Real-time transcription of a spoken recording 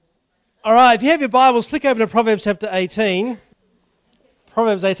All right, if you have your Bibles, flick over to Proverbs chapter 18.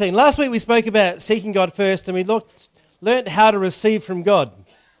 Proverbs 18. Last week we spoke about seeking God first, and we learned how to receive from God.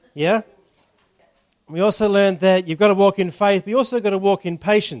 Yeah? We also learned that you've got to walk in faith, but you also got to walk in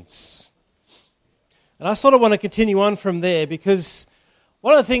patience. And I sort of want to continue on from there, because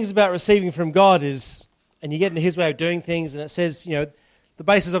one of the things about receiving from God is, and you get into His way of doing things, and it says, you know, the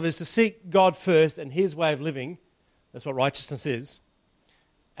basis of it is to seek God first and His way of living. That's what righteousness is.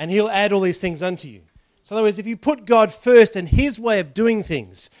 And He'll add all these things unto you. So in other words, if you put God first and His way of doing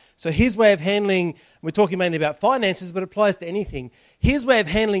things, so His way of handling, we're talking mainly about finances, but it applies to anything. His way of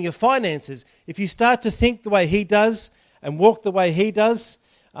handling your finances, if you start to think the way He does and walk the way He does,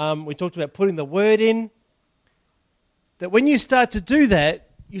 we talked about putting the Word in, that when you start to do that,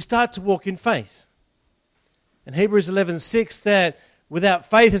 you start to walk in faith. In Hebrews 11:6, that without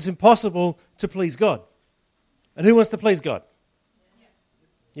faith it's impossible to please God. And who wants to please God?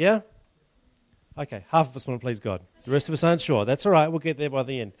 Yeah? Okay, half of us want to please God. The rest of us aren't sure. That's all right, we'll get there by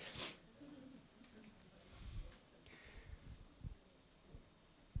the end.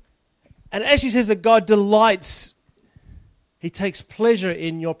 And as she says that God delights, He takes pleasure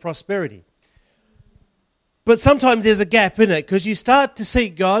in your prosperity. But sometimes there's a gap in it, because you start to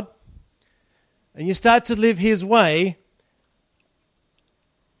seek God and you start to live His way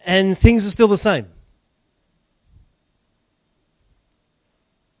and things are still the same.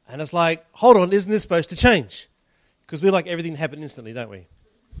 And it's like, hold on, isn't this supposed to change? Because we like everything to happen instantly, don't we?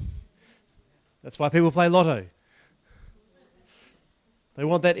 That's why people play lotto. They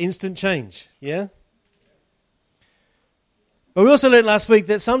want that instant change, yeah? But we also learned last week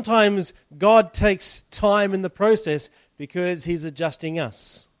that sometimes God takes time in the process because He's adjusting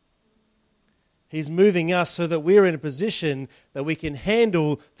us. He's moving us so that we're in a position that we can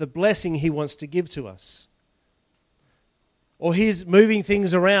handle the blessing He wants to give to us. Or He's moving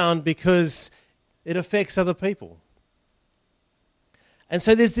things around because it affects other people. And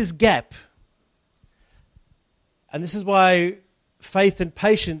so there's this gap. And this is why faith and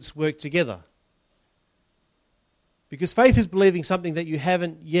patience work together. Because faith is believing something that you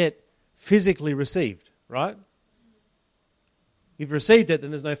haven't yet physically received, right? You've received it,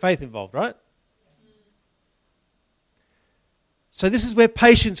 then there's no faith involved, right? So this is where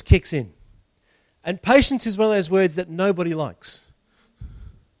patience kicks in. And patience is one of those words that nobody likes.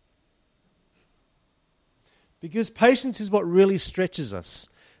 Because patience is what really stretches us.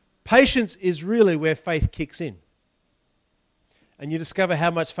 Patience is really where faith kicks in. And you discover how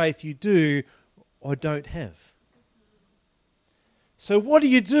much faith you do or don't have. So what do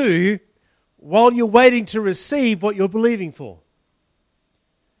you do while you're waiting to receive what you're believing for?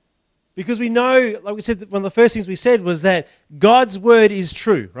 Because we know, like we said, one of the first things we said was that God's word is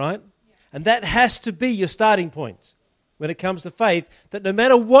true, right? And that has to be your starting point when it comes to faith, that no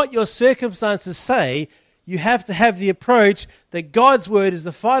matter what your circumstances say, you have to have the approach that God's word is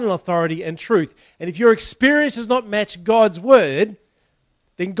the final authority and truth. And if your experience does not match God's word,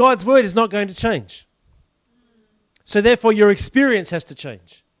 then God's word is not going to change. So therefore, your experience has to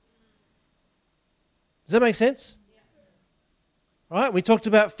change. Does that make sense? Right? We talked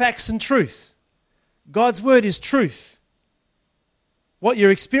about facts and truth. God's word is truth. What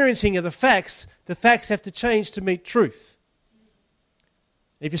you're experiencing are the facts. The facts have to change to meet truth.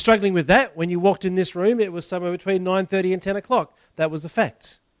 If you're struggling with that, when you walked in this room, it was somewhere between 9:30 and 10 o'clock. That was the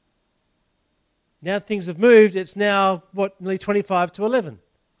fact. Now things have moved. It's now, nearly 25 to 11.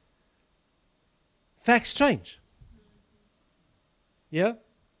 Facts change. Yeah?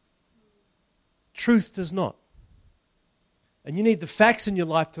 Truth does not. And you need the facts in your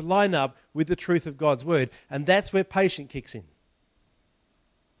life to line up with the truth of God's word. And that's where patience kicks in.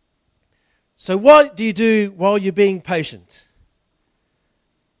 So what do you do while you're being patient?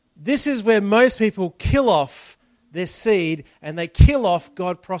 This is where most people kill off their seed and they kill off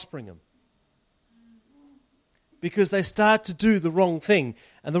God prospering them. Because they start to do the wrong thing.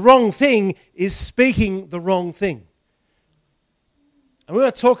 And the wrong thing is speaking the wrong thing. And we're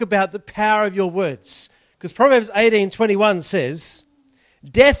going to talk about the power of your words. Because Proverbs 18:21 says,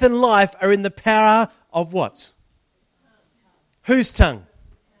 death and life are in the power of what? Whose tongue?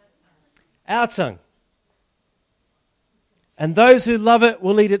 Our tongue. And those who love it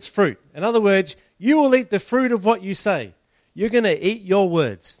will eat its fruit. In other words, you will eat the fruit of what you say. You're going to eat your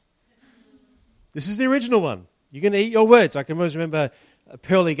words. This is the original one. You're going to eat your words. I can always remember a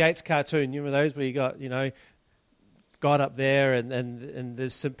Pearly Gates cartoon. You remember those where you got, God up there and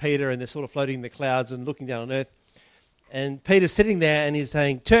there's St. Peter and they're sort of floating in the clouds and looking down on earth. And Peter's sitting there and he's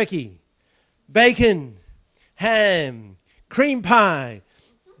saying, turkey, bacon, ham, cream pie.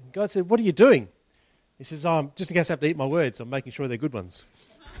 And God said, what are you doing? He says, just in case I have to eat my words, I'm making sure they're good ones.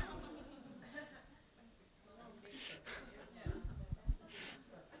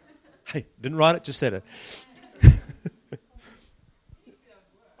 Hey, didn't write it, just said it.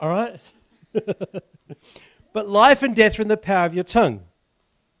 All right? But life and death are in the power of your tongue,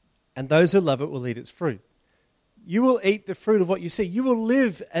 and those who love it will eat its fruit. You will eat the fruit of what you see. You will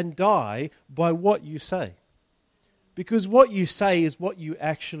live and die by what you say. Because what you say is what you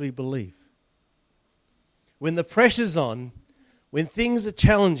actually believe. When the pressure's on, when things are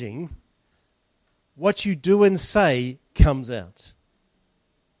challenging, what you do and say comes out.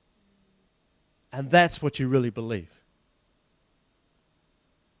 And that's what you really believe.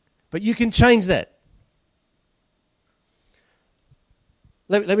 But you can change that.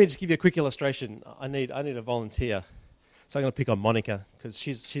 Let me just give you a quick illustration. I need a volunteer. So I'm going to pick on Monica because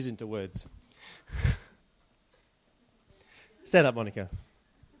she's into words. Stand up, Monica.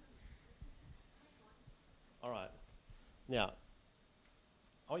 All right. Now,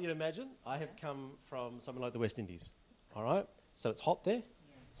 I want you to imagine I have come from somewhere like the West Indies. All right? So it's hot there.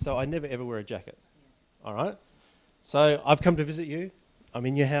 So I never ever wear a jacket. All right? So I've come to visit you. I'm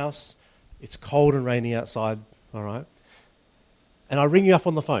in your house. It's cold and rainy outside. All right? And I ring you up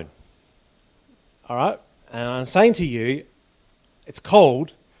on the phone. All right? And I'm saying to you, it's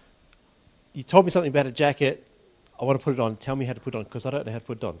cold. You told me something about a jacket. I want to put it on. Tell me how to put it on because I don't know how to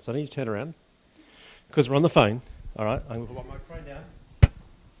put it on. So I need you to turn around because we're on the phone. All right? I'm going to put my microphone down.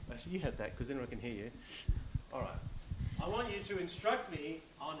 Actually, you have that because then I can hear you. All right. I want you to instruct me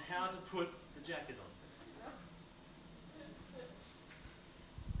on how to put the jacket on.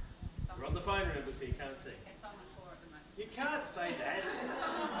 We're on the phone, remember, so you can't see. You can't say that.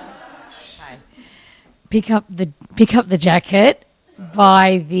 Okay. Pick up the jacket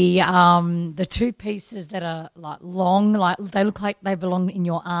by the two pieces that are like long, like they look like they belong in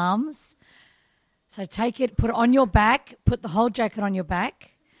your arms. So take it, put it on your back, put the whole jacket on your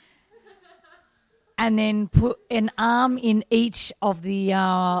back, and then put an arm in each of the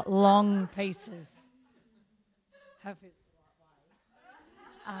long pieces. Hopefully it's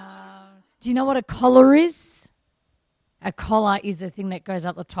the right way. Do you know what a collar is? A collar is the thing that goes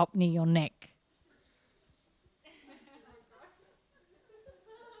up the top near your neck.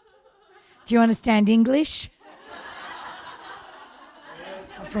 Do you understand English?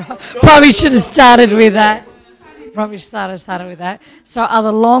 Probably should have started with that. Started with that. So are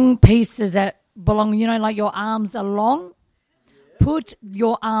the long pieces that belong, like your arms are long? Put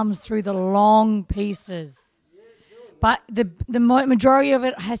your arms through the long pieces. But the majority of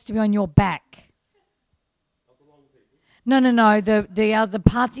it has to be on your back. No. The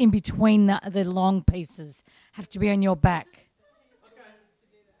parts in between the long pieces have to be on your back. Okay.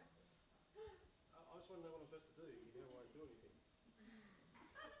 I just want to know what I'm supposed to do. You don't want to do anything.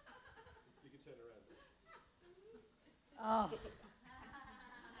 You can turn around. Oh.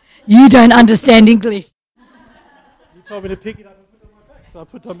 You don't understand English. You told me to pick it up and put it on my back. So I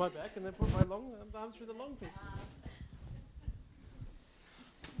put it on my back and then put my long arms through the long pieces.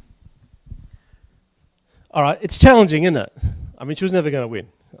 All right, it's challenging, isn't it? I mean, she was never going to win.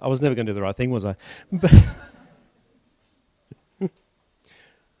 I was never going to do the right thing, was I?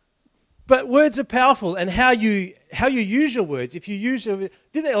 But words are powerful, and how you use your words. If you did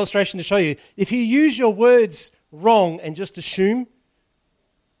the illustration to show you, if you use your words wrong and just assume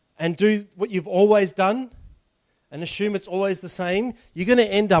and do what you've always done and assume it's always the same, you're going to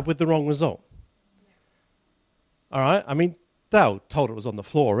end up with the wrong result. All right? I mean, Dale told it was on the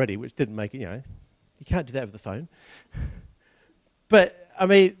floor already, which didn't make it, You can't do that with the phone. But, I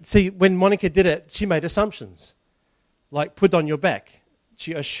mean, see, when Monica did it, she made assumptions. Like, put on your back.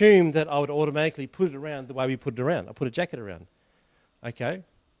 She assumed that I would automatically put it around the way we put it around. I put a jacket around. Okay?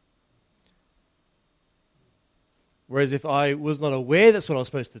 Whereas if I was not aware that's what I was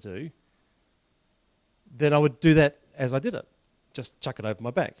supposed to do, then I would do that as I did it. Just chuck it over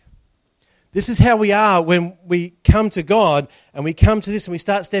my back. This is how we are when we come to God and we come to this and we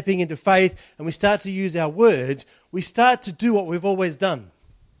start stepping into faith and we start to use our words. We start to do what we've always done.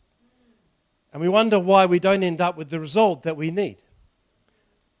 And we wonder why we don't end up with the result that we need.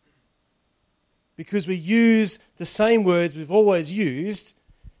 Because we use the same words we've always used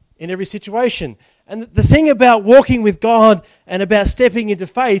in every situation. And the thing about walking with God and about stepping into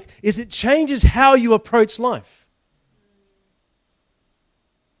faith is it changes how you approach life.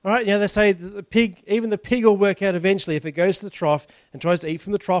 All right, they say that even the pig will work out eventually if it goes to the trough and tries to eat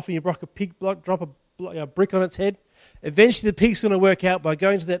from the trough and you drop a brick on its head. Eventually the pig's going to work out by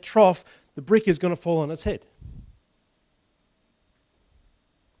going to that trough, the brick is going to fall on its head.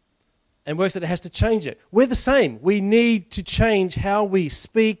 And works that it has to change it. We're the same. We need to change how we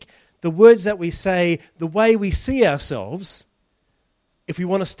speak, the words that we say, the way we see ourselves if we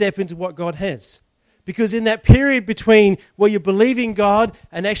want to step into what God has. Because in that period between where you're believing God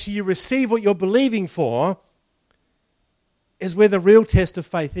and actually you receive what you're believing for is where the real test of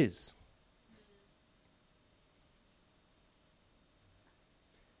faith is.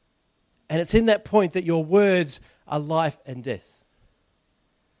 And it's in that point that your words are life and death.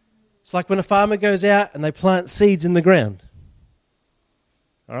 It's like when a farmer goes out and they plant seeds in the ground.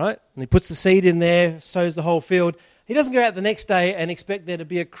 All right? And he puts the seed in there, sows the whole field. He doesn't go out the next day and expect there to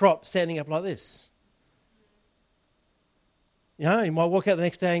be a crop standing up like this. You know, he might walk out the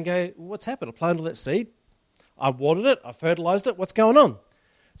next day and go, what's happened? I planted that seed. I watered it. I fertilized it. What's going on?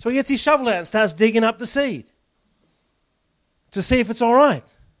 So he gets his shovel out and starts digging up the seed to see if it's all right.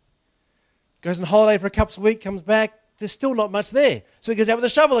 Goes on holiday for a couple of weeks, comes back. There's still not much there. So he goes out with a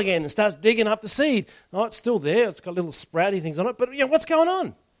shovel again and starts digging up the seed. Oh, it's still there. It's got little sprouty things on it. But, what's going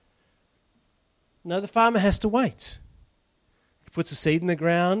on? No, the farmer has to wait. He puts the seed in the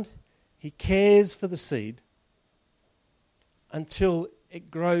ground. He cares for the seed until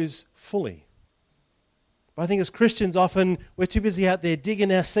it grows fully. But I think as Christians, often we're too busy out there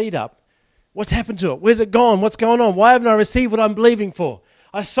digging our seed up. What's happened to it? Where's it gone? What's going on? Why haven't I received what I'm believing for?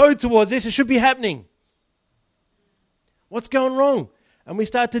 I sowed towards this. It should be happening. What's going wrong? And we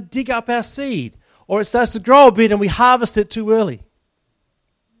start to dig up our seed. Or it starts to grow a bit and we harvest it too early.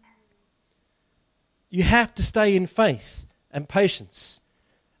 You have to stay in faith and patience.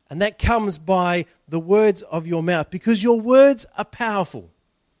 And that comes by the words of your mouth. Because your words are powerful.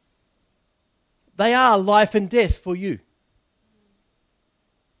 They are life and death for you.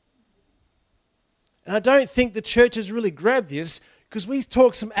 And I don't think the church has really grabbed this because we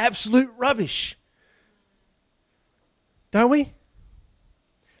talk some absolute rubbish. Don't we?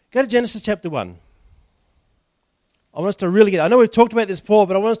 Go to Genesis chapter 1. I want us to really get, I know we've talked about this before,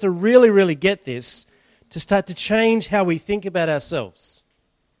 but I want us to really, really get this to start to change how we think about ourselves.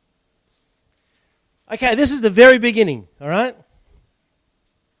 Okay, this is the very beginning, all right?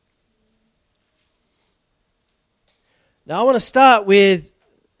 Now I want to start with,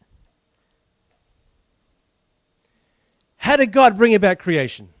 how did God bring about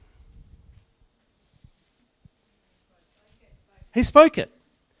creation? He spoke it.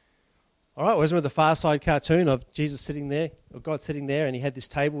 All right, whereas with the Far Side cartoon of Jesus sitting there, or God sitting there, and he had this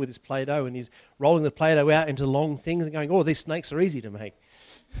table with his Play-Doh, and he's rolling the Play-Doh out into long things and going, oh, these snakes are easy to make.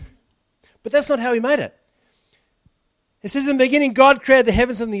 But that's not how he made it. It says, in the beginning, God created the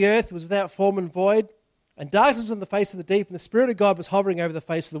heavens and the earth. It was without form and void, and darkness was on the face of the deep, and the Spirit of God was hovering over the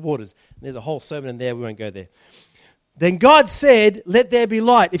face of the waters. And there's a whole sermon in there. We won't go there. Then God said, let there be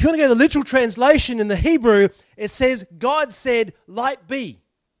light. If you want to go to the literal translation in the Hebrew, it says, God said, light be.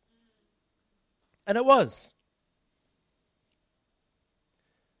 And it was.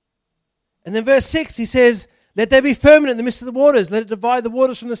 And then verse 6, he says, let there be firmament in the midst of the waters. Let it divide the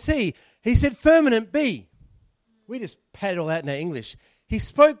waters from the sea. He said, firmament be. We just padded all that in our English. He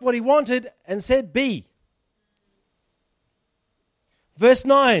spoke what he wanted and said, be. Verse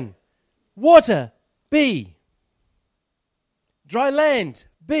 9, water, be. Dry land,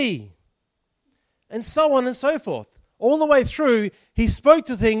 be. And so on and so forth. All the way through, he spoke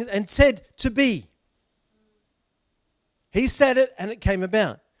to things and said to be. He said it and it came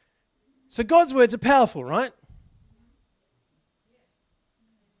about. So God's words are powerful, right?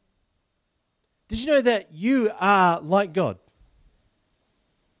 Did you know that you are like God?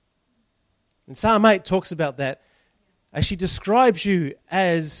 And Psalm 8 talks about that. Actually describes you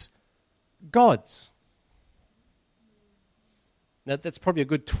as gods. Now, that's probably a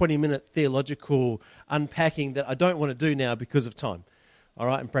good 20-minute theological unpacking that I don't want to do now because of time, all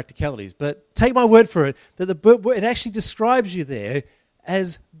right, and practicalities. But take my word for it, that it actually describes you there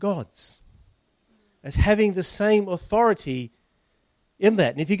as gods, as having the same authority in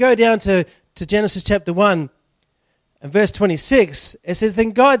that. And if you go down to Genesis chapter 1 and verse 26, it says,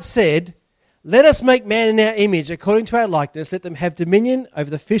 then God said, let us make man in our image, according to our likeness. Let them have dominion over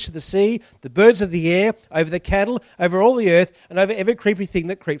the fish of the sea, the birds of the air, over the cattle, over all the earth, and over every creepy thing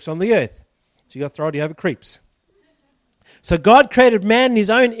that creeps on the earth. So you got authority over creeps. So God created man in his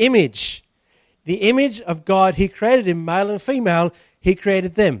own image. The image of God, he created him, male and female, he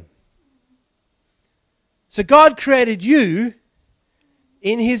created them. So God created you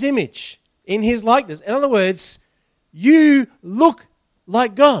in his image, in his likeness. In other words, you look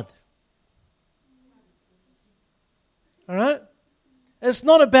like God. All right? And it's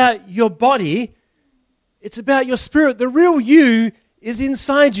not about your body. It's about your spirit. The real you is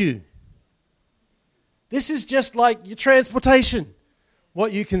inside you. This is just like your transportation,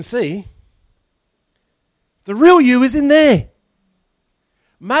 what you can see. The real you is in there.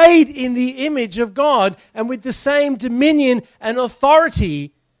 Made in the image of God and with the same dominion and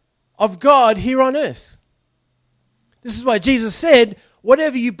authority of God here on earth. This is why Jesus said,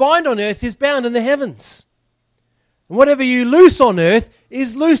 whatever you bind on earth is bound in the heavens. And whatever you loose on earth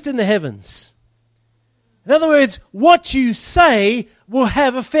is loosed in the heavens. In other words, what you say will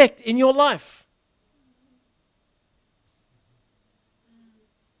have effect in your life.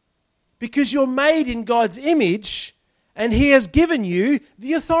 Because you're made in God's image and He has given you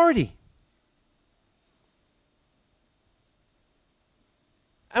the authority.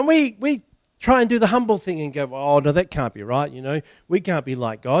 And we try and do the humble thing and go, oh, no, that can't be right, We can't be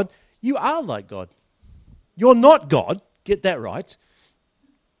like God. You are like God. You're not God. Get that right.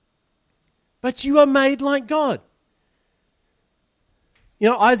 But you are made like God.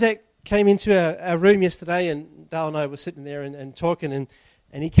 Isaac came into our room yesterday, and Dale and I were sitting there and talking,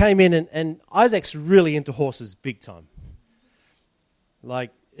 and he came in, and Isaac's really into horses big time.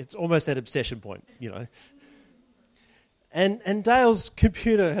 Like, it's almost that obsession point, And Dale's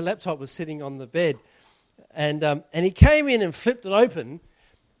computer, her laptop, was sitting on the bed. And he came in and flipped it open,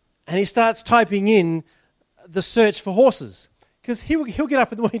 and he starts typing in the search for horses. Because he'll get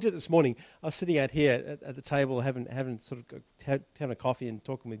up in the morning. This morning, I was sitting out here at the table having a coffee and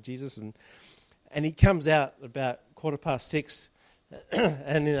talking with Jesus, and he comes out about 6:15,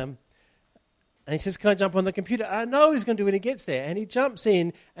 and he says, "Can I jump on the computer?" I know he's going to do when he gets there, and he jumps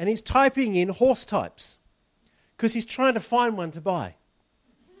in and he's typing in horse types because he's trying to find one to buy.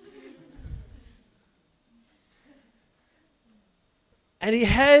 And he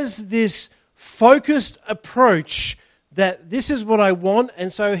has this focused approach that this is what I want,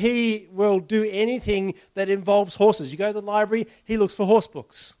 and so he will do anything that involves horses. You go to the library, he looks for horse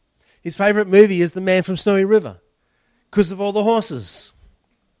books. His favourite movie is The Man from Snowy River because of all the horses.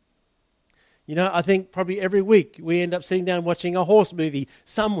 I think probably every week we end up sitting down watching a horse movie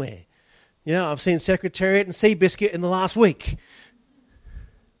somewhere. I've seen Secretariat and Seabiscuit in the last week.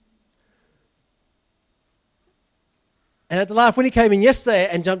 And at the laugh, when he came in yesterday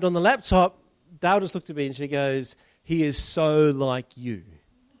and jumped on the laptop, Dale just looked at me and she goes, "He is so like you.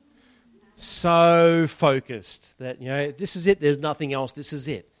 So focused that, this is it, there's nothing else, this is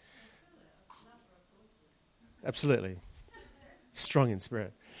it." Absolutely. Strong in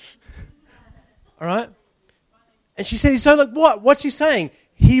spirit. All right? And she said, "He's so like what?" What's she saying?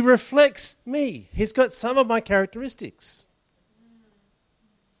 He reflects me. He's got some of my characteristics.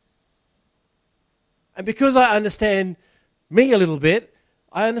 And because I understand me a little bit,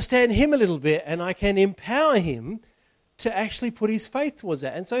 I understand him a little bit, and I can empower him to actually put his faith towards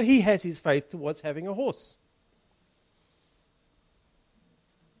that. And so he has his faith towards having a horse.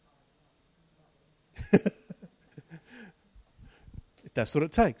 If that's what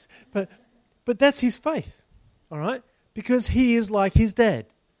it takes. But that's his faith, all right? Because he is like his dad.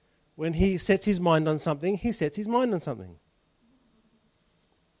 When he sets his mind on something, he sets his mind on something.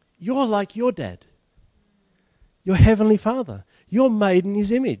 You're like your dad. Your heavenly Father. You're made in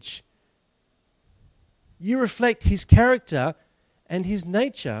his image. You reflect his character and his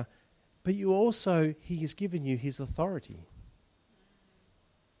nature, but he has given you his authority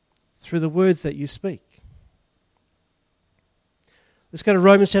through the words that you speak. Let's go to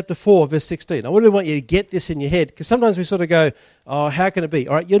Romans chapter 4, verse 16. I really want you to get this in your head, because sometimes we sort of go, oh, how can it be?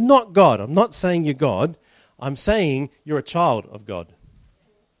 All right, you're not God. I'm not saying you're God. I'm saying you're a child of God.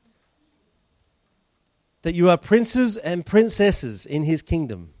 That you are princes and princesses in his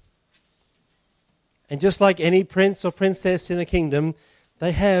kingdom. And just like any prince or princess in a kingdom,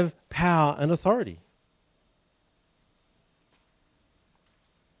 they have power and authority.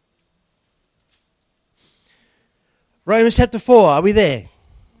 Romans chapter 4, are we there?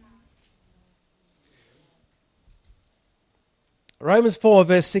 Romans 4,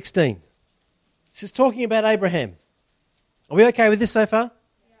 verse 16. This is talking about Abraham. Are we okay with this so far?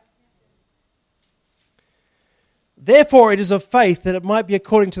 Therefore, it is of faith that it might be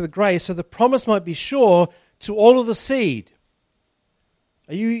according to the grace, so the promise might be sure to all of the seed.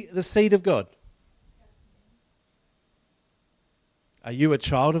 Are you the seed of God? Are you a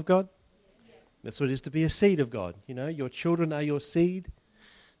child of God? That's what it is to be a seed of God. Your children are your seed.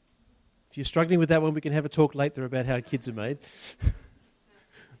 If you're struggling with that one, we can have a talk later about how kids are made.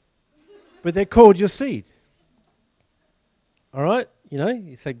 But they're called your seed. All right?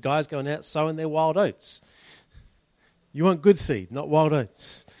 You think guys going out sowing their wild oats. You want good seed, not wild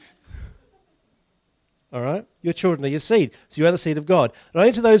oats. All right? Your children are your seed. So you are the seed of God. Not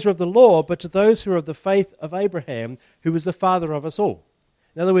only to those who are of the law, but to those who are of the faith of Abraham, who was the father of us all.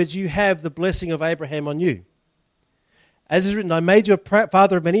 In other words, you have the blessing of Abraham on you. As is written, I made you a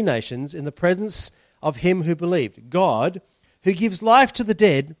father of many nations in the presence of him who believed. God, who gives life to the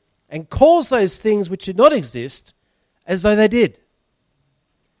dead and calls those things which did not exist as though they did.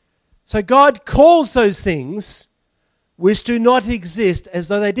 So God calls those things which do not exist as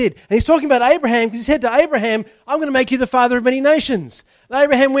though they did. And he's talking about Abraham because he said to Abraham, I'm going to make you the father of many nations. And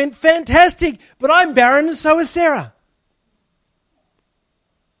Abraham went, fantastic, but I'm barren and so is Sarah.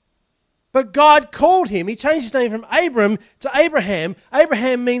 But God called him. He changed his name from Abram to Abraham.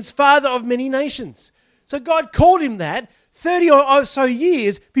 Abraham means father of many nations. So God called him that 30 or so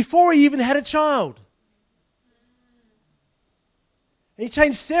years before he even had a child. And he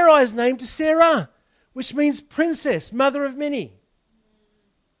changed Sarai's name to Sarah, which means princess, mother of many.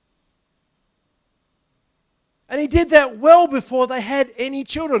 And he did that well before they had any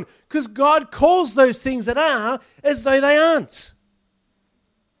children, because God calls those things that are as though they aren't.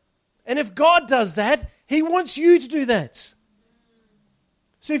 And if God does that, he wants you to do that.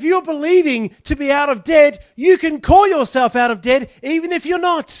 So if you're believing to be out of debt, you can call yourself out of debt even if you're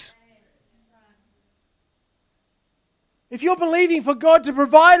not. If you're believing for God to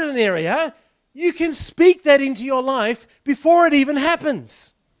provide an area, you can speak that into your life before it even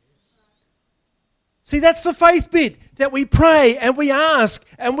happens. See, that's the faith bit, that we pray and we ask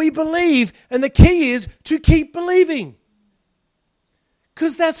and we believe, and the key is to keep believing.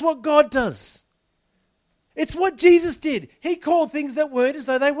 Because that's what God does. It's what Jesus did. He called things that weren't as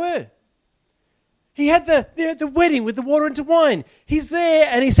though they were. He had the wedding with the water into wine. He's there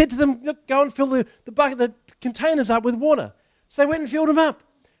and he said to them, look, go and fill the bucket, the containers up with water. So they went and filled them up.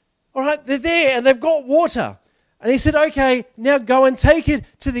 All right, they're there and they've got water. And he said, okay, now go and take it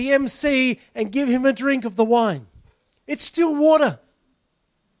to the MC and give him a drink of the wine. It's still water.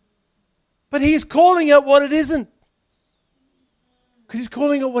 But he's calling it what it isn't. Because he's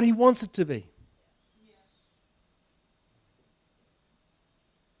calling it what he wants it to be.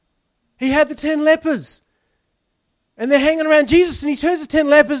 He had the 10 lepers. And they're hanging around Jesus, and he turns to 10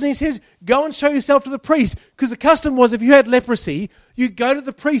 lepers and he says, go and show yourself to the priest. Because the custom was, if you had leprosy, you'd go to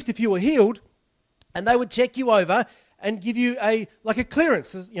the priest if you were healed, and they would check you over and give you a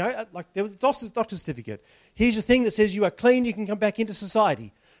clearance. You know, like there was a doctor's certificate. Here's your thing that says you are clean, you can come back into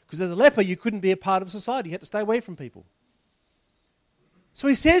society. Because as a leper, you couldn't be a part of society. You had to stay away from people. So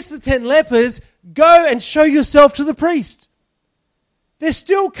he says to the 10 lepers, go and show yourself to the priest. They're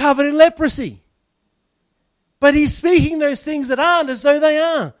still covered in leprosy. But he's speaking those things that aren't as though they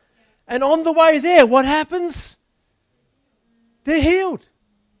are. And on the way there, what happens? They're healed.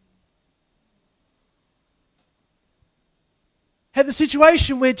 Had the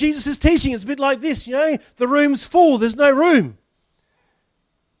situation where Jesus is teaching, it's a bit like this, you know, the room's full, there's no room.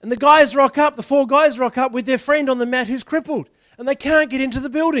 And the guys rock up, the 4 guys rock up with their friend on the mat who's crippled. And they can't get into the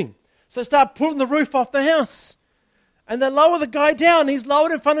building. So they start pulling the roof off the house. And they lower the guy down. He's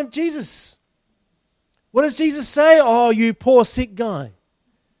lowered in front of Jesus. What does Jesus say? Oh, you poor sick guy.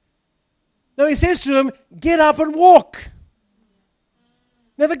 No, he says to him, get up and walk.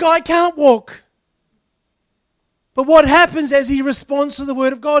 Now the guy can't walk. But what happens as he responds to the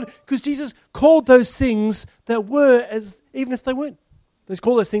word of God? Because Jesus called those things that were as even if they weren't. Let's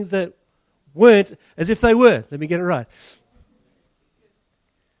call those things that weren't as if they were. Let me get it right.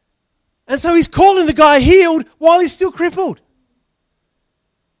 And so he's calling the guy healed while he's still crippled.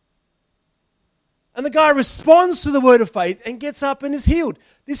 And the guy responds to the word of faith and gets up and is healed.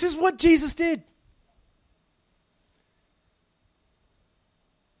 This is what Jesus did.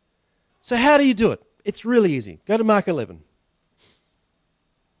 So how do you do it? It's really easy. Go to Mark 11.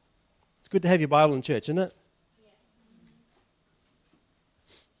 It's good to have your Bible in church, isn't it?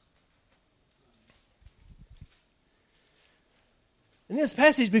 In this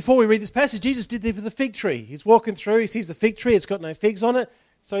passage, before we read this passage, Jesus did this with a fig tree. He's walking through, he sees the fig tree, it's got no figs on it.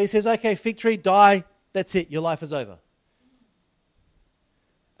 So he says, okay, fig tree, die, that's it, your life is over.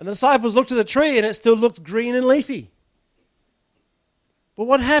 And the disciples looked at the tree and it still looked green and leafy. But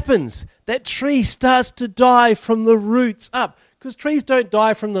what happens? That tree starts to die from the roots up. Because trees don't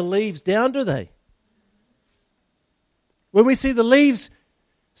die from the leaves down, do they? When we see the leaves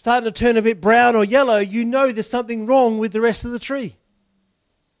starting to turn a bit brown or yellow, you know there's something wrong with the rest of the tree.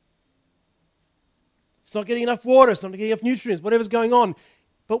 It's not getting enough water, it's not getting enough nutrients, whatever's going on.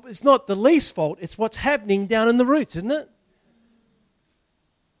 But it's not the leaf's fault, it's what's happening down in the roots, isn't it?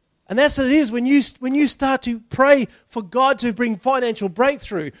 And that's what it is when you start to pray for God to bring financial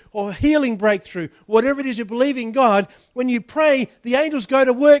breakthrough or healing breakthrough, whatever it is you believe in God, when you pray, the angels go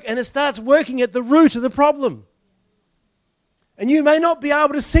to work and it starts working at the root of the problem. And you may not be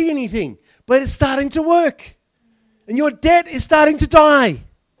able to see anything, but it's starting to work. And your debt is starting to die.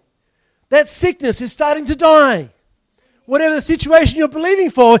 That sickness is starting to die. Whatever the situation you're believing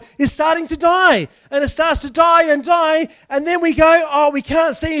for is starting to die. And it starts to die, and then we go, oh, we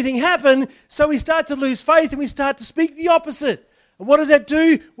can't see anything happen, so we start to lose faith and we start to speak the opposite. And what does that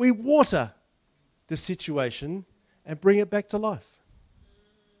do? We water the situation and bring it back to life.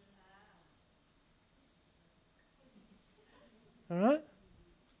 All right?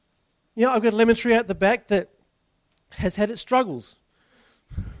 You know, I've got a lemon tree out the back that has had its struggles.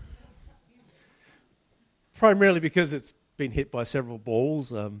 Primarily because it's been hit by several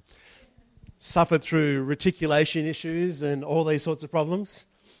balls, suffered through reticulation issues and all these sorts of problems,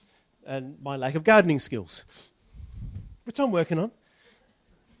 and my lack of gardening skills, which I'm working on.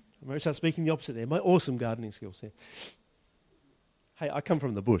 I'm going to start speaking the opposite there, my awesome gardening skills here. Hey, I come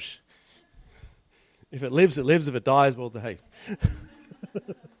from the bush. If it lives, it lives. If it dies, well, hey.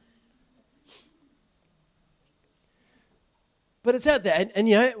 But it's out there. And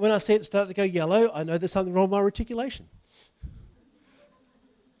you know, when I see it start to go yellow, I know there's something wrong with my reticulation.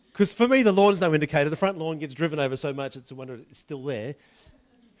 Because for me, the lawn's no indicator. The front lawn gets driven over so much, it's a wonder it's still there.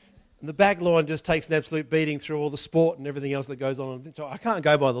 And the back lawn just takes an absolute beating through all the sport and everything else that goes on. So I can't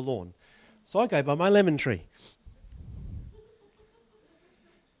go by the lawn. So I go by my lemon tree.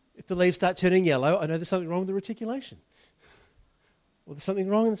 If the leaves start turning yellow, I know there's something wrong with the reticulation. Or there's something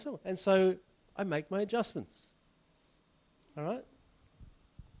wrong in the soil. And so I make my adjustments. All right?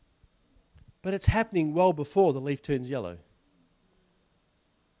 But it's happening well before the leaf turns yellow.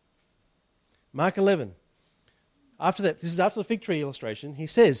 Mark 11. After that, this is after the fig tree illustration, he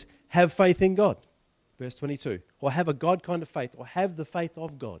says, have faith in God. Verse 22. Or have a God kind of faith, or have the faith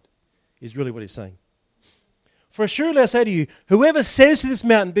of God, is really what he's saying. For assuredly I say to you, whoever says to this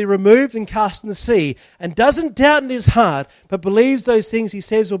mountain, be removed and cast in the sea, and doesn't doubt in his heart, but believes those things he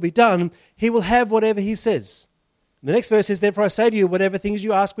says will be done, he will have whatever he says. And the next verse says, therefore I say to you, whatever things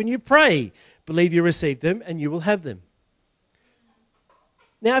you ask when you pray, believe you receive them, and you will have them.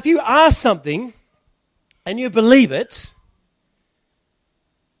 Now, if you ask something, and you believe it,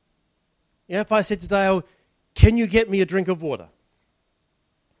 you know, if I said today, oh, can you get me a drink of water?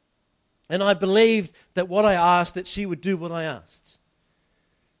 And I believed that what I asked, that she would do what I asked.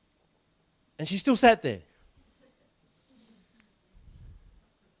 And she still sat there.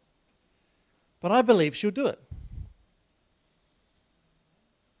 But I believe she'll do it.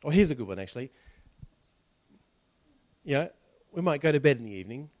 Oh, here's a good one, actually. You know, we might go to bed in the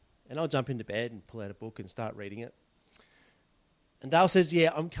evening, and I'll jump into bed and pull out a book and start reading it. And Dale says,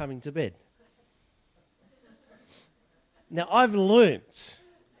 yeah, I'm coming to bed. Now, I've learnt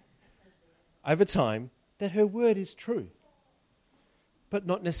over time that her word is true, but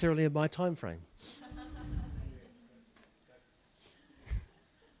not necessarily in my time frame.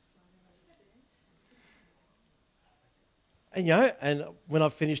 And you know, and when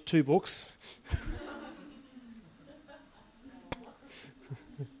I've finished 2 books,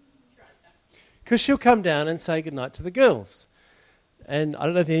 because she'll come down and say goodnight to the girls. And I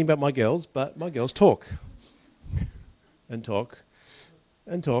don't know anything about my girls, but my girls talk. And talk.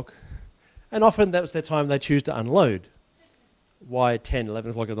 And talk. And often that was their time they choose to unload. Why 10,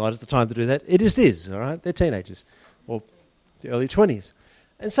 11 o'clock at night is the time to do that? It is, all right? They're teenagers, or the early 20s.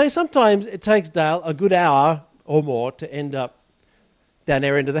 And so sometimes it takes Dale a good hour or more to end up down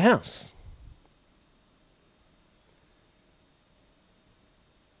our end of the house.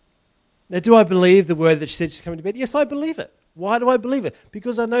 Now, do I believe the word that she said she's coming to bed? Yes, I believe it. Why do I believe it?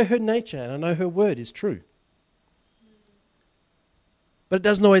 Because I know her nature and I know her word is true. But it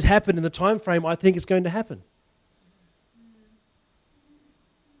doesn't always happen in the time frame I think it's going to happen.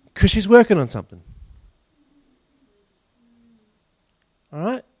 Because she's working on something. All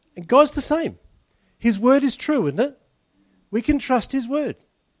right? And God's the same. His word is true, isn't it? We can trust his word.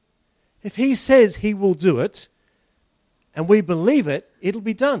 If he says he will do it, and we believe it, it'll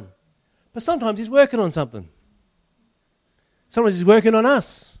be done. But sometimes he's working on something. Sometimes he's working on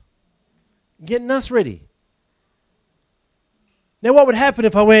us, getting us ready. Now, what would happen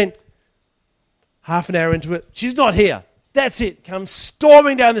if I went half an hour into it? She's not here. That's it. Come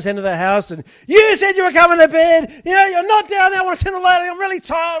storming down this end of the house, and you said you were coming to bed. You know, you're not down there. I want to turn the light on. I'm really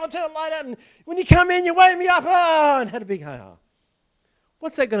tired. I want to turn the light out. And when you come in, you wake me up. Oh, and had a big ha-ha.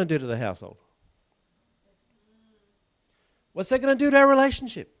 What's that going to do to the household? What's that going to do to our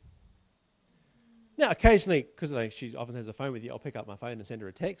relationship? Now, occasionally, because she often has a phone with you, I'll pick up my phone and send her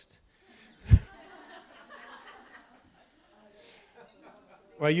a text.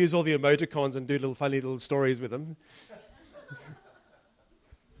 Or I use all the emoticons and do little funny little stories with them.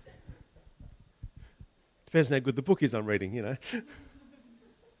 Depends on how good the book is I'm reading, you know.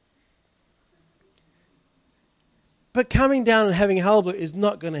 But coming down and having a halibut is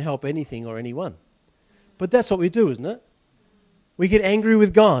not going to help anything or anyone. But that's what we do, isn't it? We get angry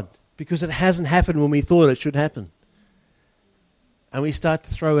with God because it hasn't happened when we thought it should happen. And we start to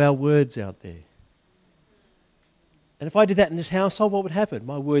throw our words out there. And if I did that in this household, what would happen?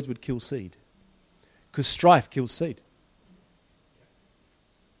 My words would kill seed. Because strife kills seed.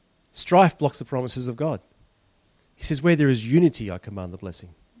 Strife blocks the promises of God. He says, where there is unity, I command the blessing.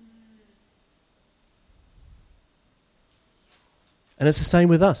 And it's the same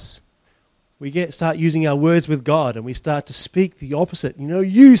with us. We start using our words with God and we start to speak the opposite. You know,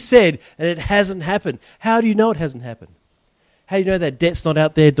 you said, and it hasn't happened. How do you know it hasn't happened? How do you know that debt's not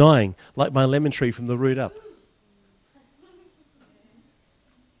out there dying, like my lemon tree from the root up?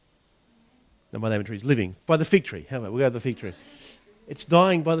 No, my lemon tree's living. By the fig tree. How about we'll go to the fig tree. It's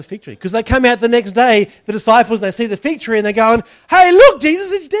dying by the fig tree. Because they come out the next day, the disciples, and they see the fig tree and they're going, hey, look,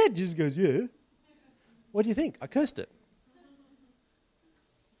 Jesus, it's dead. Jesus goes, yeah. What do you think? I cursed it.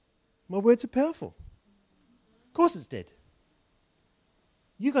 My words are powerful. Of course it's dead.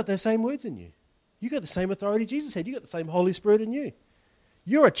 You got those same words in you. You got the same authority Jesus had. You got the same Holy Spirit in you.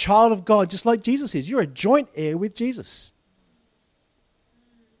 You're a child of God just like Jesus is. You're a joint heir with Jesus.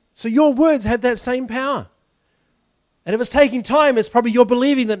 So your words have that same power. And if it's taking time, it's probably your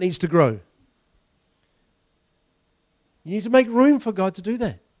believing that needs to grow. You need to make room for God to do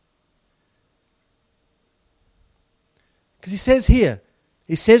that. Because he says here,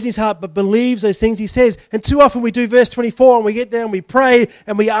 he says in his heart, but believes those things he says. And too often we do verse 24 and we get there and we pray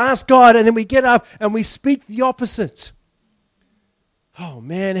and we ask God and then we get up and we speak the opposite. Oh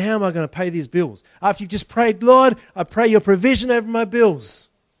man, how am I going to pay these bills? After you've just prayed, Lord, I pray your provision over my bills.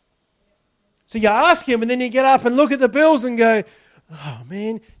 So you ask him and then you get up and look at the bills and go, oh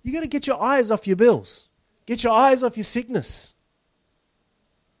man, you got to get your eyes off your bills. Get your eyes off your sickness.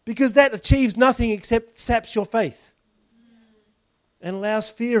 Because that achieves nothing except saps your faith. And allows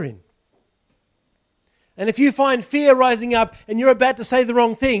fear in. And if you find fear rising up and you're about to say the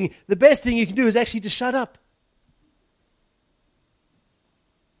wrong thing, the best thing you can do is actually to shut up.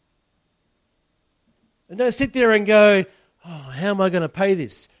 And don't sit there and go, oh, how am I going to pay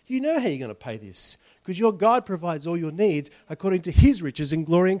this? You know how you're going to pay this. Because your God provides all your needs according to his riches in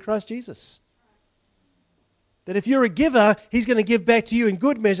glory in Christ Jesus. That if you're a giver, he's going to give back to you in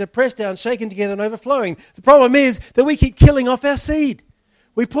good measure, pressed down, shaken together and overflowing. The problem is that we keep killing off our seed.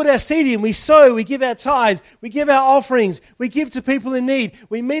 We put our seed in, we sow, we give our tithes, we give our offerings, we give to people in need.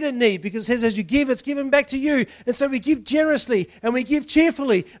 We meet a need because it says as you give, it's given back to you. And so we give generously and we give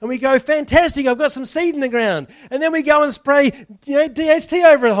cheerfully and we go, fantastic, I've got some seed in the ground. And then we go and spray DHT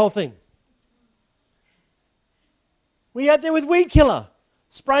over the whole thing. We're out there with weed killer,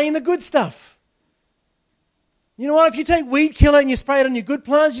 spraying the good stuff. You know what? If you take weed killer and you spray it on your good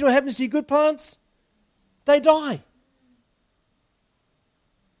plants, you know what happens to your good plants? They die.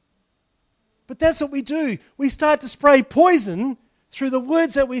 But that's what we do. We start to spray poison through the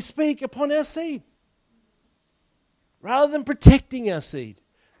words that we speak upon our seed. Rather than protecting our seed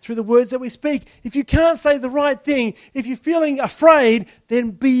through the words that we speak. If you can't say the right thing, if you're feeling afraid,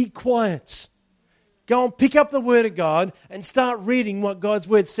 then be quiet. Go and pick up the Word of God and start reading what God's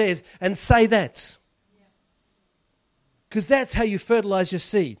Word says and say that. Because that's how you fertilize your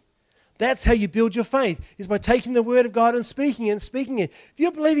seed. That's how you build your faith, is by taking the Word of God and speaking it and speaking it. If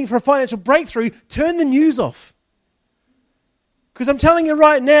you're believing for a financial breakthrough, turn the news off. Because I'm telling you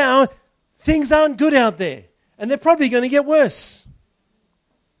right now, things aren't good out there. And they're probably going to get worse.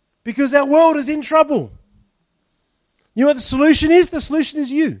 Because our world is in trouble. You know what the solution is? The solution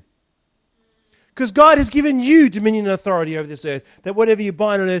is you. Because God has given you dominion and authority over this earth. That whatever you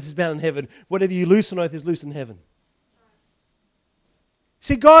bind on earth is bound in heaven. Whatever you loose on earth is loose in heaven.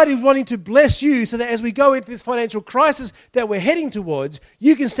 See, God is wanting to bless you so that as we go into this financial crisis that we're heading towards,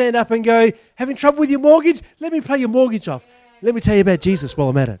 you can stand up and go, having trouble with your mortgage? Let me pay your mortgage off. Let me tell you about Jesus while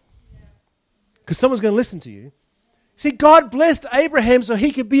I'm at it. Because someone's going to listen to you. See, God blessed Abraham so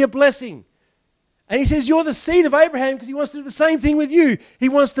he could be a blessing. And he says, you're the seed of Abraham because he wants to do the same thing with you. He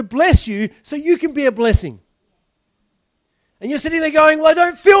wants to bless you so you can be a blessing. And you're sitting there going, well, I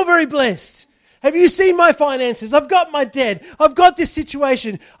don't feel very blessed. Have you seen my finances? I've got my debt. I've got this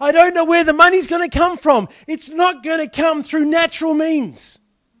situation. I don't know where the money's going to come from. It's not going to come through natural means.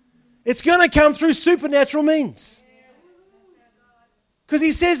 It's going to come through supernatural means. Because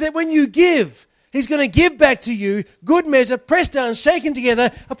he says that when you give, he's going to give back to you good measure, pressed down, shaken together,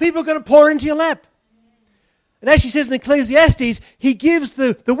 and people are going to pour into your lap. And as she says in Ecclesiastes, he gives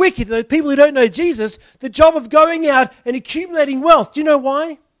the wicked, the people who don't know Jesus, the job of going out and accumulating wealth. Do you know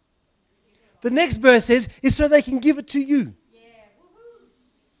why? The next verse says, is so they can give it to you. Yeah.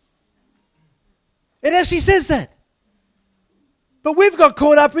 It actually says that. But we've got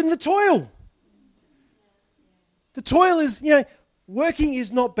caught up in the toil. The toil is, working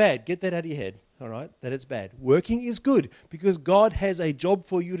is not bad. Get that out of your head, all right, that it's bad. Working is good because God has a job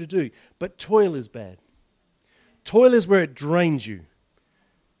for you to do. But toil is bad. Toil is where it drains you.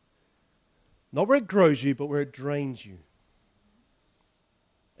 Not where it grows you, but where it drains you.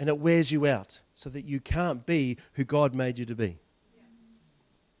 And it wears you out so that you can't be who God made you to be.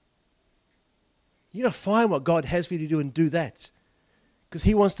 You got to find what God has for you to do and do that. Because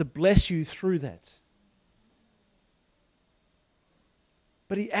He wants to bless you through that.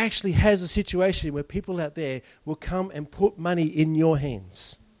 But He actually has a situation where people out there will come and put money in your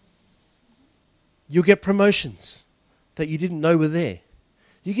hands. You'll get promotions that you didn't know were there.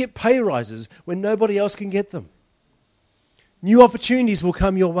 You get pay rises when nobody else can get them. New opportunities will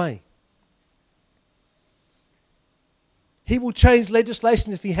come your way. He will change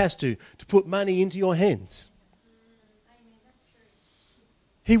legislation if He has to put money into your hands.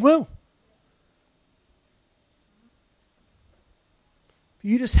 He will.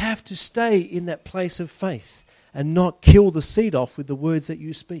 You just have to stay in that place of faith and not kill the seed off with the words that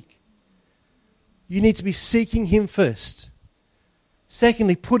you speak. You need to be seeking Him first.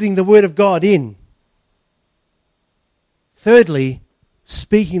 Secondly, putting the Word of God in. Thirdly,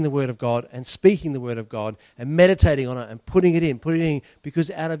 speaking the Word of God and speaking the Word of God and meditating on it and putting it in,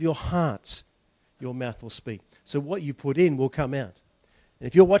 because out of your heart, your mouth will speak. So what you put in will come out. And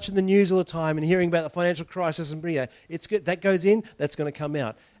if you're watching the news all the time and hearing about the financial crisis and it's good, that goes in, that's going to come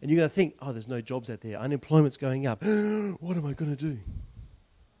out. And you're going to think, oh, there's no jobs out there. Unemployment's going up. What am I going to do?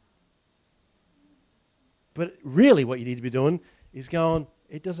 But really what you need to be doing is going,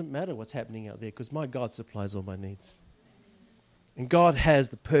 it doesn't matter what's happening out there because my God supplies all my needs. And God has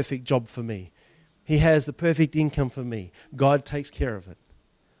the perfect job for me. He has the perfect income for me. God takes care of it.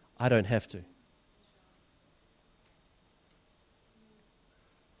 I don't have to.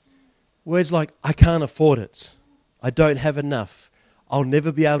 Words like, I can't afford it. I don't have enough. I'll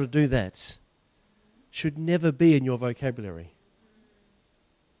never be able to do that. Should never be in your vocabulary.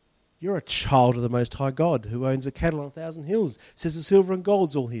 You're a child of the Most High God who owns a cattle on 1,000 hills. Says the silver and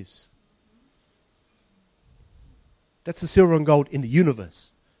gold's all His. That's the silver and gold in the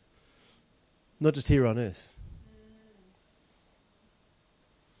universe. Not just here on earth.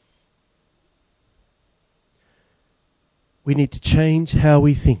 We need to change how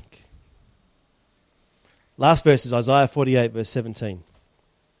we think. Last verse is Isaiah 48, verse 17.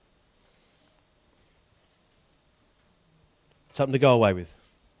 Something to go away with.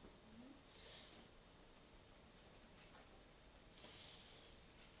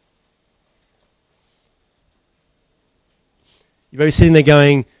 You're maybe sitting there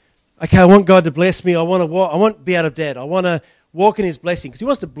going, okay, I want God to bless me. I want to be out of debt. I want to walk in His blessing. Because He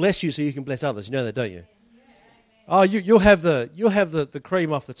wants to bless you so you can bless others. You know that, don't you? Oh, you'll have the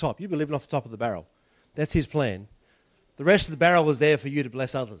cream off the top. You'll be living off the top of the barrel. That's His plan. The rest of the barrel is there for you to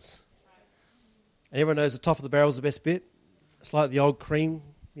bless others. And everyone knows the top of the barrel is the best bit. It's like the old cream,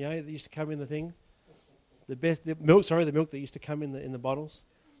 that used to come in the thing. The milk that used to come in the bottles.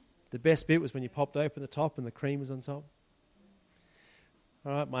 The best bit was when you popped open the top and the cream was on top.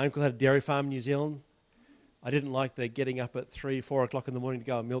 All right, my uncle had a dairy farm in New Zealand. I didn't like the getting up at 3, 4 o'clock in the morning to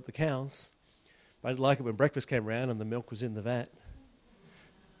go and milk the cows. But I did like it when breakfast came around and the milk was in the vat.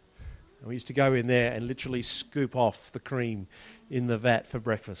 And we used to go in there and literally scoop off the cream in the vat for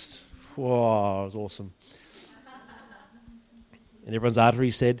breakfast. Whoa, it was awesome. And everyone's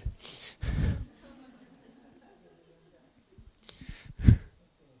arteries said...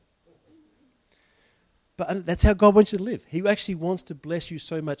 But that's how God wants you to live. He actually wants to bless you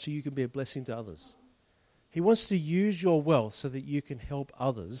so much so you can be a blessing to others. He wants to use your wealth so that you can help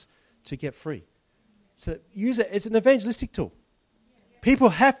others to get free. So use it as an evangelistic tool. People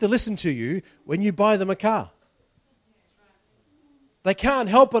have to listen to you when you buy them a car. They can't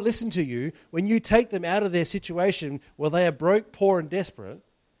help but listen to you when you take them out of their situation where they are broke, poor and desperate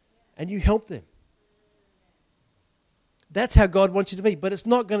and you help them. That's how God wants you to be. But it's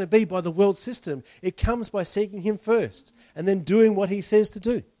not going to be by the world system. It comes by seeking Him first and then doing what He says to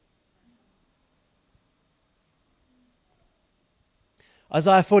do.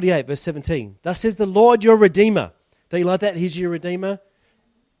 Isaiah 48, verse 17. Thus says the Lord your Redeemer. Don't you like that? He's your Redeemer.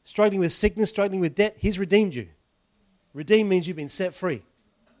 Struggling with sickness, struggling with debt. He's redeemed you. Redeemed means you've been set free.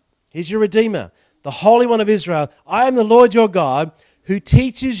 He's your Redeemer. The Holy One of Israel. I am the Lord your God who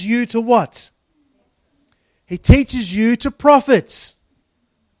teaches you to what? He teaches you to profit,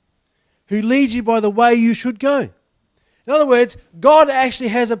 who leads you by the way you should go. In other words, God actually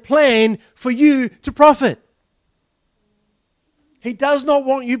has a plan for you to profit. He does not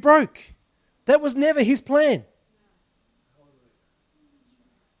want you broke. That was never His plan.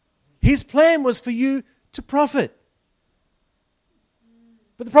 His plan was for you to profit.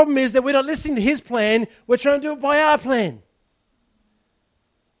 But the problem is that we're not listening to His plan, we're trying to do it by our plan.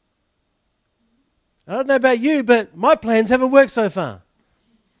 I don't know about you, but my plans haven't worked so far.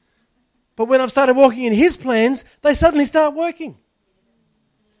 But when I've started walking in his plans, they suddenly start working.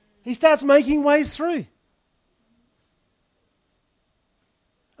 He starts making ways through.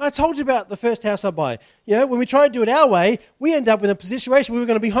 I told you about the first house I buy. You know, when we try to do it our way, we end up in a situation where we were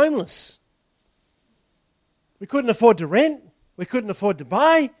going to be homeless. We couldn't afford to rent. We couldn't afford to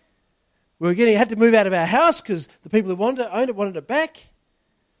buy. Had to move out of our house because the people who wanted it wanted it back.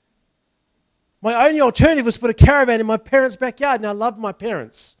 My only alternative was to put a caravan in my parents' backyard, and I love my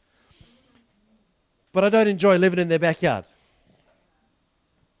parents. But I don't enjoy living in their backyard.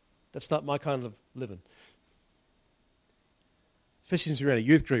 That's not my kind of living. Especially since we're in a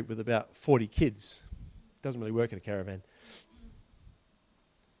youth group with about 40 kids. It doesn't really work in a caravan.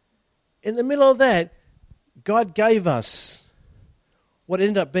 In the middle of that, God gave us what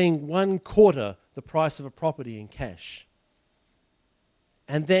ended up being 1/4 the price of a property in cash.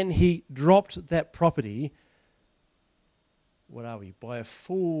 And then he dropped that property, by a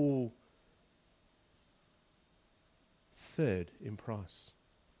full third in price.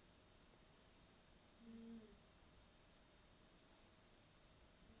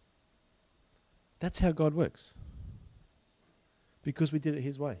 That's how God works. Because we did it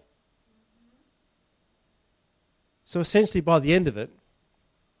his way. So essentially by the end of it,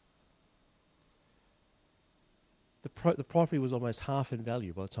 the property was almost half in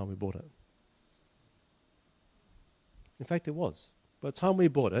value by the time we bought it. In fact, it was. By the time we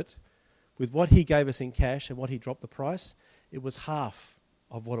bought it, with what he gave us in cash and what he dropped the price, it was half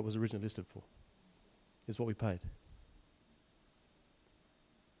of what it was originally listed for, is what we paid.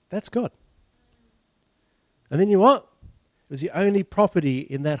 That's God. And then you know what? It was the only property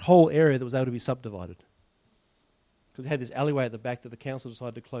in that whole area that was able to be subdivided. Because it had this alleyway at the back that the council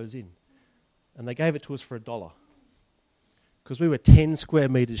decided to close in. And they gave it to us for $1. Because we were 10 square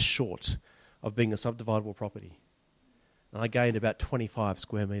metres short of being a subdividable property. And I gained about 25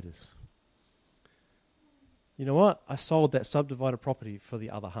 square metres. You know what? I sold that subdivided property for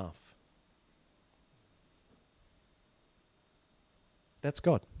the other half. That's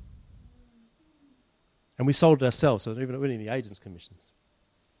God. And we sold it ourselves, so we didn't even need the agents' commissions.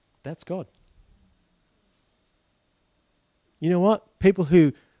 That's God. You know what? People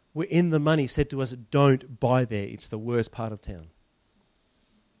who were in the money said to us, don't buy there. It's the worst part of town.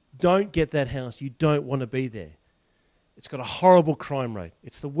 Don't get that house. You don't want to be there. It's got a horrible crime rate.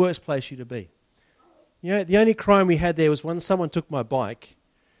 It's the worst place you to be. You know, the only crime we had there was when someone took my bike,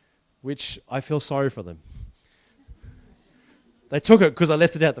 which I feel sorry for them. They took it because I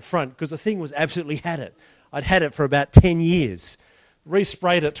left it out the front, because the thing was absolutely had it. I'd had it for about 10 years.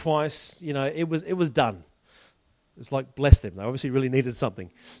 Resprayed it twice. You know, it was done. It's like, bless them. They obviously really needed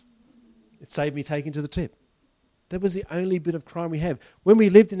something. It saved me taking to the tip. That was the only bit of crime we have. When we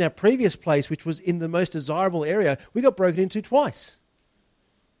lived in our previous place, which was in the most desirable area, we got broken into twice.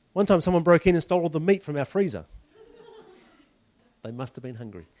 One time someone broke in and stole all the meat from our freezer. They must have been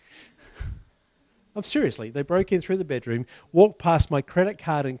hungry. Seriously, they broke in through the bedroom, walked past my credit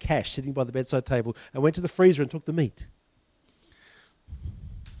card and cash sitting by the bedside table, and went to the freezer and took the meat.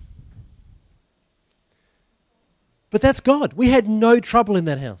 But that's God. We had no trouble in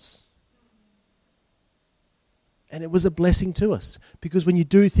that house. And it was a blessing to us. Because when you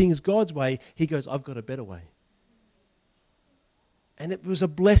do things God's way, he goes, I've got a better way. And it was a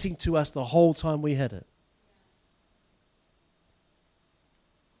blessing to us the whole time we had it.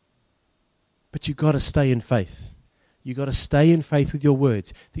 But you've got to stay in faith. You've got to stay in faith with your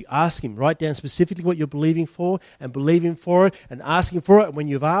words. You ask him, write down specifically what you're believing for and believe him for it and ask him for it. And when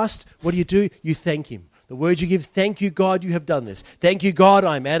you've asked, what do? You thank him. The words you give, thank you, God, you have done this. Thank you, God,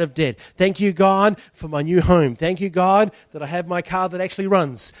 I'm out of debt. Thank you, God, for my new home. Thank you, God, that I have my car that actually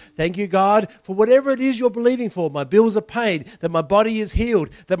runs. Thank you, God, for whatever it is you're believing for. My bills are paid, that my body is healed,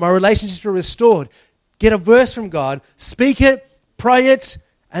 that my relationships are restored. Get a verse from God, speak it, pray it,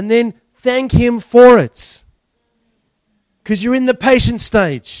 and then thank him for it. Because you're in the patient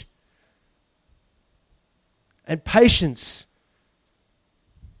stage. And patience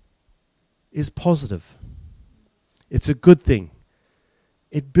is positive. It's a good thing.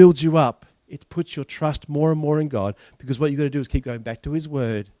 It builds you up. It puts your trust more and more in God, because what you've got to do is keep going back to his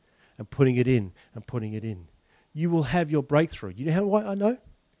word and putting it in and putting it in. You will have your breakthrough. You know how I know?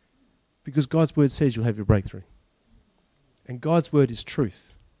 Because God's word says you'll have your breakthrough. And God's word is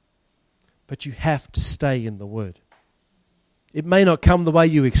truth. But you have to stay in the word. It may not come the way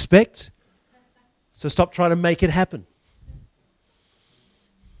you expect, so stop trying to make it happen.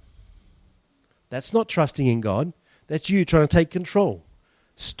 That's not trusting in God. That's you trying to take control.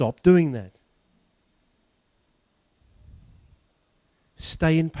 Stop doing that.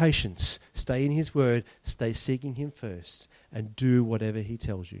 Stay in patience. Stay in his word. Stay seeking him first. And do whatever he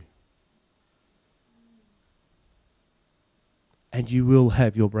tells you. And you will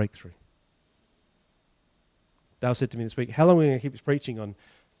have your breakthrough. Dale said to me this week, how long are we going to keep preaching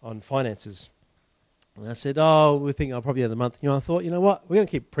on finances? And I said, we're thinking I'll probably have a month. I thought, you know what? We're going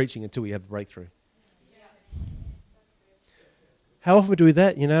to keep preaching until we have a breakthrough. How often do we do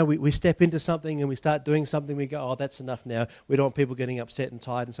that? We step into something and we start doing something. We go, that's enough now. We don't want people getting upset and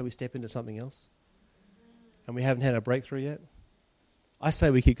tired, and so we step into something else. And we haven't had our breakthrough yet. I say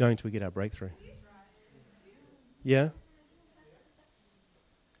we keep going till we get our breakthrough. Yeah?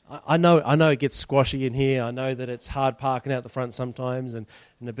 I know it gets squashy in here. I know that it's hard parking out the front sometimes and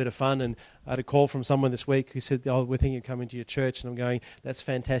a bit of fun. And I had a call from someone this week who said, we're thinking of coming to your church. And I'm going, that's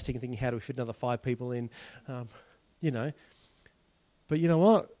fantastic. And thinking, how do we fit another 5 people in? But you know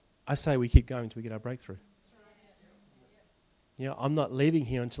what? I say we keep going until we get our breakthrough. I'm not leaving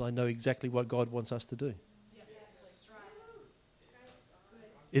here until I know exactly what God wants us to do.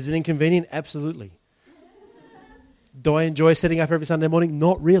 Is it inconvenient? Absolutely. Do I enjoy setting up every Sunday morning?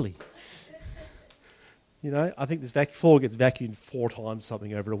 Not really. I think this floor gets vacuumed 4 times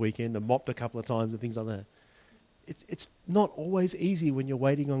something over a weekend and mopped a couple of times and things like that. It's not always easy when you're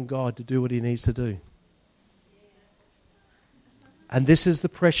waiting on God to do what he needs to do. And this is the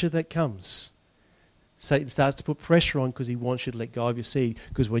pressure that comes. Satan starts to put pressure on because he wants you to let go of your seed,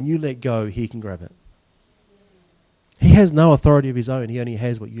 because when you let go, he can grab it. He has no authority of his own. He only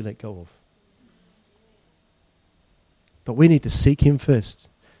has what you let go of. But we need to seek him first.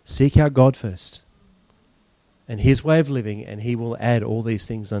 Seek our God first. And his way of living, and he will add all these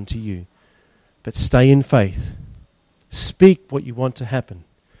things unto you. But stay in faith. Speak what you want to happen.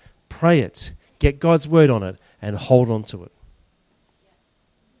 Pray it. Get God's word on it and hold on to it.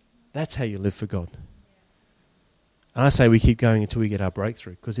 That's how you live for God. And I say we keep going until we get our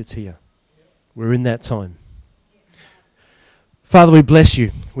breakthrough, because it's here. We're in that time. Father, we bless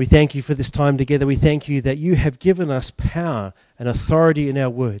you. We thank you for this time together. We thank you that you have given us power and authority in our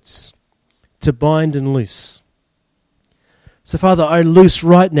words to bind and loose. So, Father, I loose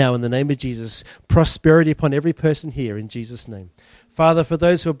right now in the name of Jesus prosperity upon every person here in Jesus' name. Father, for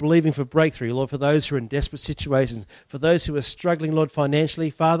those who are believing for breakthrough, Lord, for those who are in desperate situations, for those who are struggling, Lord, financially,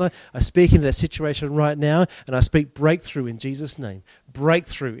 Father, I speak into that situation right now, and I speak breakthrough in Jesus' name.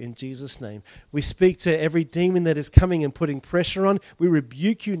 Breakthrough in Jesus' name. We speak to every demon that is coming and putting pressure on. We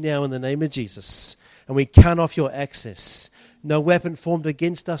rebuke you now in the name of Jesus, and we cut off your access. No weapon formed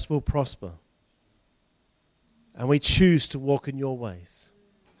against us will prosper. And we choose to walk in your ways,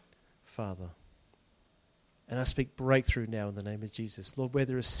 Father. And I speak breakthrough now in the name of Jesus. Lord, where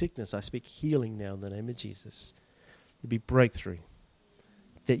there is sickness, I speak healing now in the name of Jesus. There be breakthrough.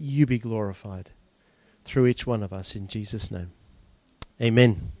 That you be glorified through each one of us in Jesus' name.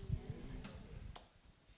 Amen.